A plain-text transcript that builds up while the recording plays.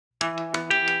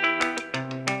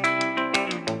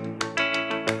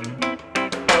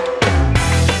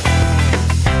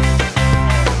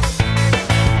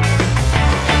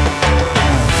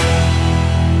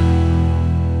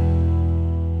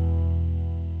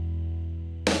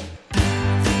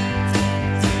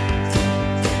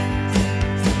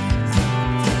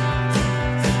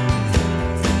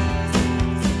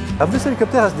Airbus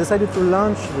Helicopters has decided to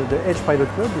launch the H Pilot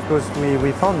Club because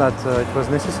we found that it was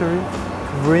necessary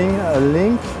to bring a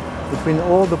link between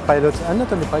all the pilots, and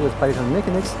not only pilots, and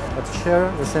mechanics, that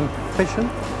share the same passion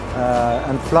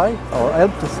and fly, or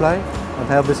help to fly, on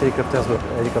Airbus helicopters.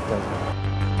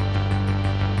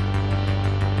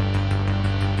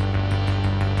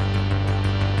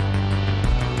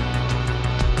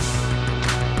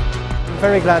 I'm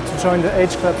very glad to join the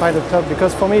H Pilot Club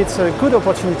because for me it's a good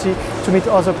opportunity to meet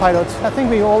other pilots. I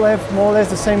think we all have more or less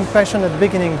the same passion at the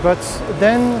beginning, but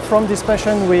then from this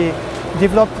passion we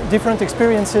develop different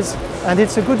experiences, and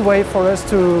it's a good way for us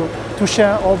to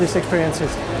share all these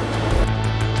experiences.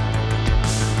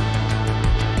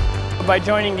 By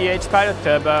joining the H Pilot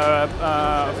Club,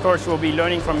 of course we'll be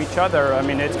learning from each other. I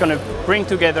mean, it's going to bring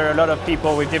together a lot of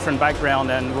people with different backgrounds,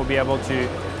 and we'll be able to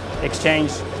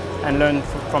exchange and learn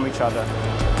from each other.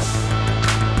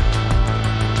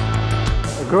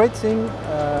 A great thing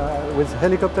with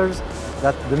helicopters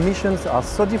that the missions are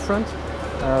so different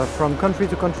from country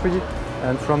to country,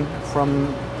 and from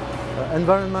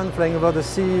environment, flying over the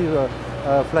sea,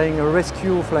 flying a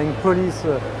rescue, flying police.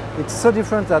 It's so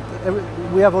different that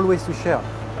we have always to share.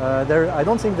 I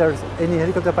don't think there's any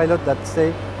helicopter pilot that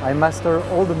say, I master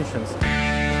all the missions.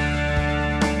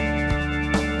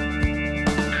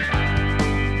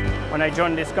 When I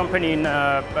joined this company in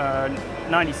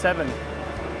 '97,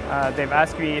 they've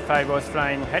asked me if I was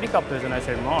flying helicopters, and I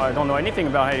said, no, I don't know anything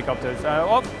about helicopters.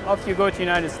 Off you go to the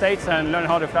United States and learn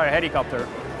how to fly a helicopter.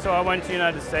 So I went to the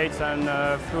United States and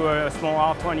flew a small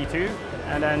R-22,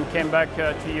 and then came back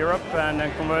to Europe and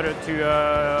then converted to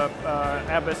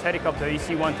Airbus helicopter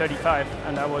EC-135,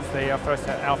 and that was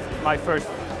my first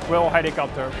real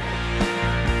helicopter.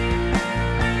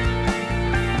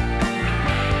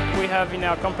 We have in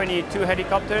our company 2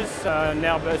 helicopters, an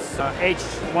Airbus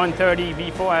H-130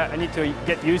 V4. I need to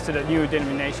get used to the new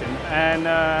denomination, and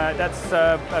that's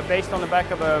based on the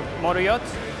back of a motor yacht.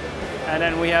 And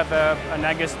then we have an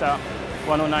Augusta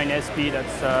 109 SP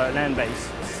that's land-based.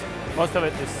 Most of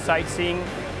it is sightseeing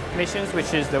missions,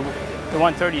 which is the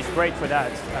 130 is great for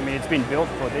that. I mean, it's been built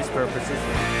for this purposes.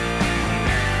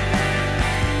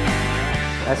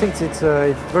 I think it's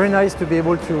very nice to be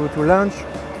able to launch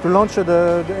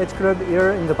the H Club here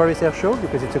in the Paris Air Show,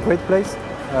 because it's a great place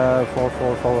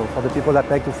for the people that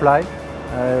like to fly.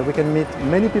 We can meet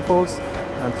many people,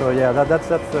 and so yeah, that's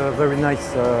a very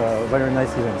nice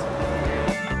event.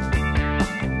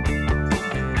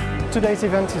 Today's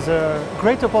event is a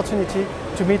great opportunity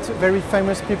to meet very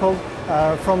famous people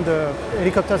from the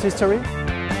helicopter's history.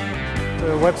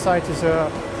 The website is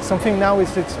something now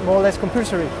it's more or less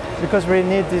compulsory, because we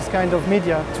need this kind of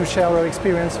media to share our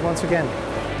experience once again.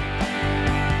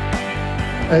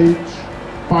 H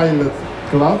Pilot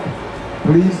Club,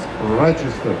 please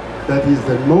register. That is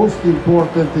the most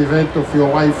important event of your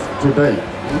life today.